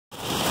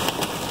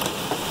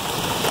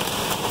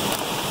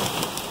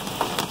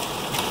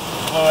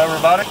Hello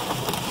everybody.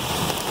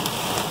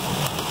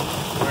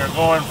 We're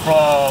going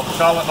from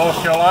Charlotte,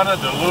 North Carolina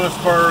to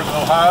Lewisburg,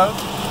 Ohio.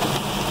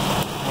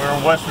 We're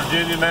in West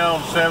Virginia now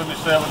on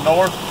 77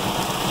 North.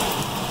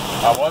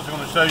 I was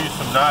going to show you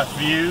some nice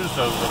views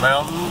of the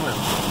mountain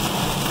and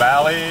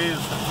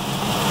valleys,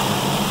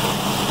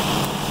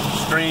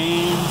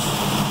 streams,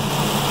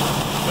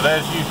 but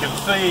as you can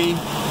see,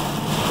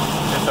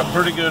 it's a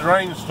pretty good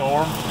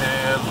rainstorm,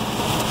 and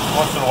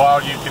once in a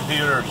while you can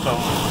hear some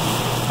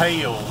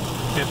hail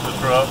hit the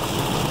truck.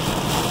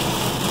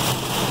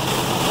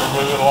 We're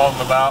moving along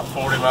about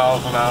 40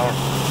 miles an hour,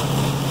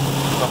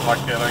 something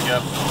like that, I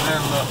guess.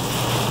 And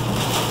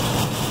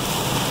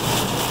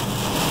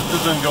this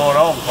has been going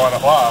on quite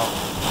a while.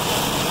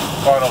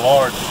 Quite a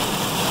large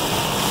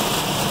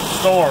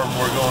storm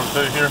we're going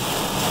through here.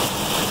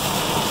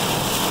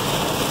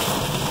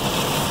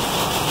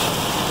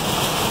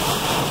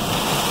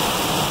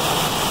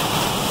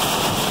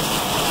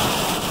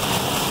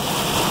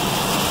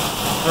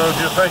 So if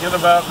you're thinking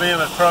about being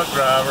a truck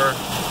driver,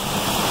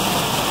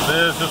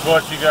 this is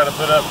what you got to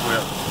put up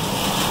with.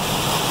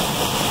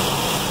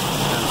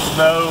 And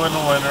snow in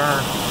the winter,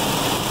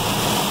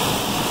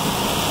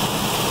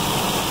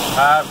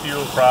 high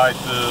fuel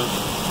prices.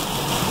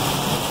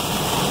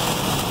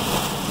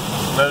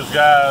 Those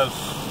guys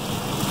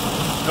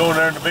going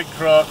there in the big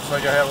trucks,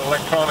 they have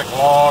electronic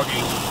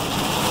logging,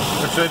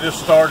 which they just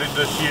started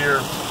this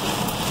year.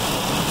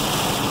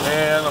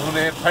 And when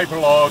they had paper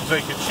logs,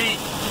 they could cheat.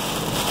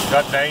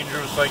 Got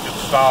dangerous, they could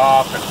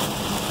stop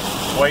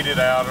and wait it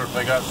out, or if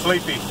they got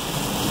sleepy.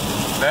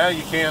 Now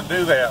you can't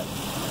do that.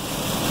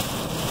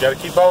 You got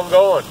to keep on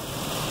going.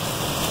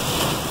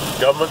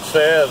 Government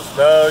says,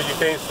 no, you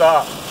can't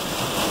stop.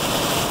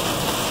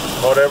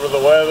 Whatever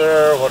the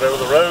weather, whatever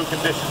the road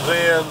conditions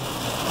in,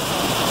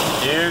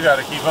 you got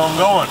to keep on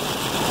going.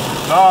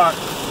 If not,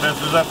 it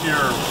messes up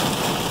your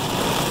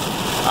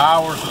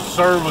hours of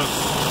service,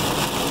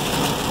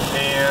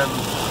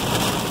 and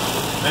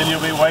then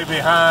you'll be way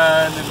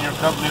behind, and your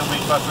company will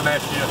be fussing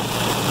at you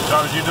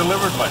because you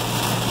delivered late.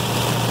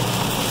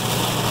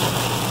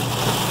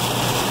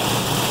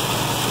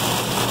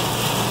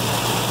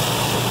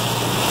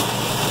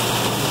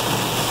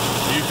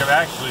 You can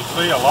actually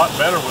see a lot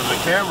better with the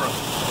camera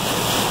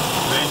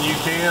than you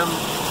can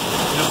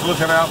just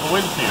looking out the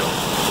windshield.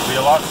 It'd be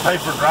a lot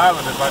safer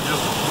driving if I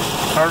just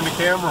turned the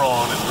camera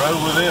on and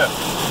drove with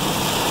it.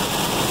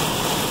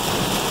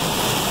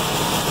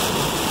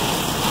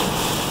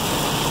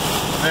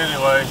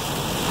 Anyway,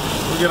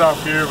 we'll get off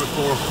here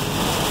before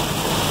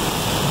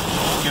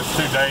it gets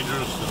too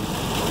dangerous,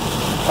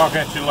 and talk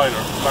at you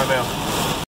later. Bye now.